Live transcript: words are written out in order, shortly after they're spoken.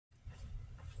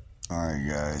Alright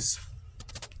guys,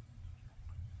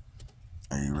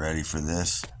 are you ready for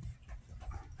this?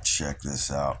 Check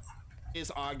this out. It's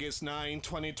August 9,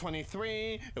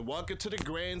 2023, and welcome to the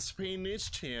Grand Screen News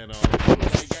channel.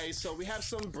 Alright guys, so we have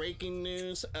some breaking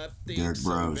news updates,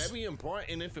 some very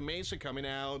important information coming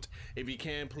out. If you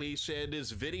can, please share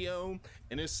this video.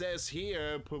 And it says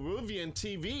here, Peruvian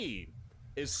TV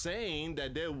is saying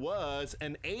that there was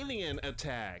an alien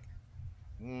attack.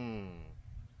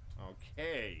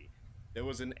 Okay. There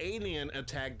was an alien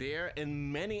attack there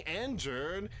and many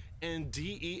injured and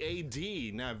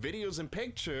DEAD. Now, videos and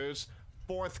pictures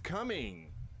forthcoming.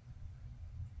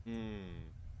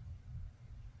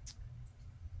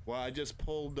 Well, I just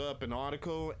pulled up an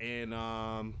article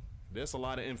and there's a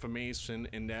lot of information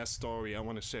in that story I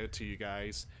want to share to you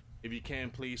guys. If you can,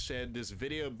 please share this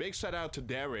video. Big shout out to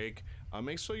Derek.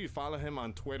 Make sure you follow him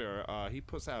on Twitter. He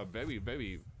puts out very,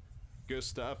 very good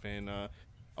stuff, and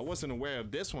I wasn't aware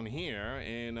of this one here,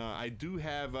 and I do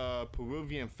have a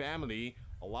Peruvian family,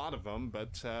 a lot of them,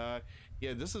 but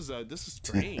yeah, this is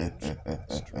strange.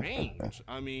 Strange.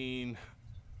 I mean,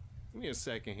 give me a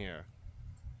second here.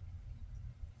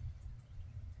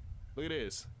 Look at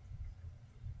this.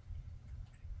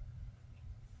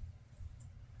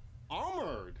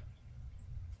 Armored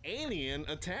alien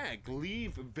attack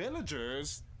leave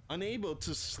villagers unable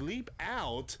to sleep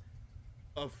out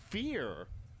of fear.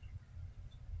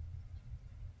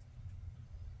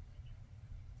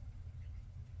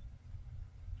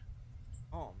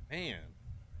 Oh man.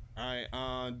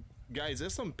 Alright, guys,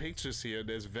 there's some pictures here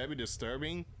that's very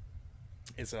disturbing.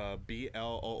 It's a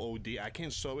BLOOD. I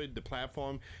can't show it. The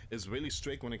platform is really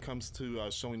strict when it comes to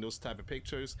showing those type of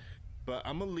pictures, but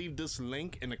I'm gonna leave this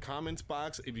link in the comments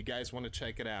box if you guys want to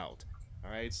check it out.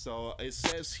 Alright, so it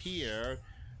says here,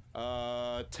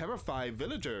 terrified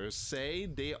villagers say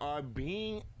they are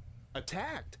being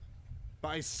attacked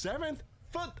by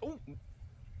 7-foot. Oh,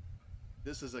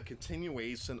 this is a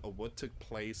continuation of what took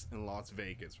place in Las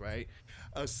Vegas, right?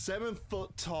 A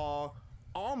 7-foot tall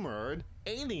armored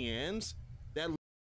aliens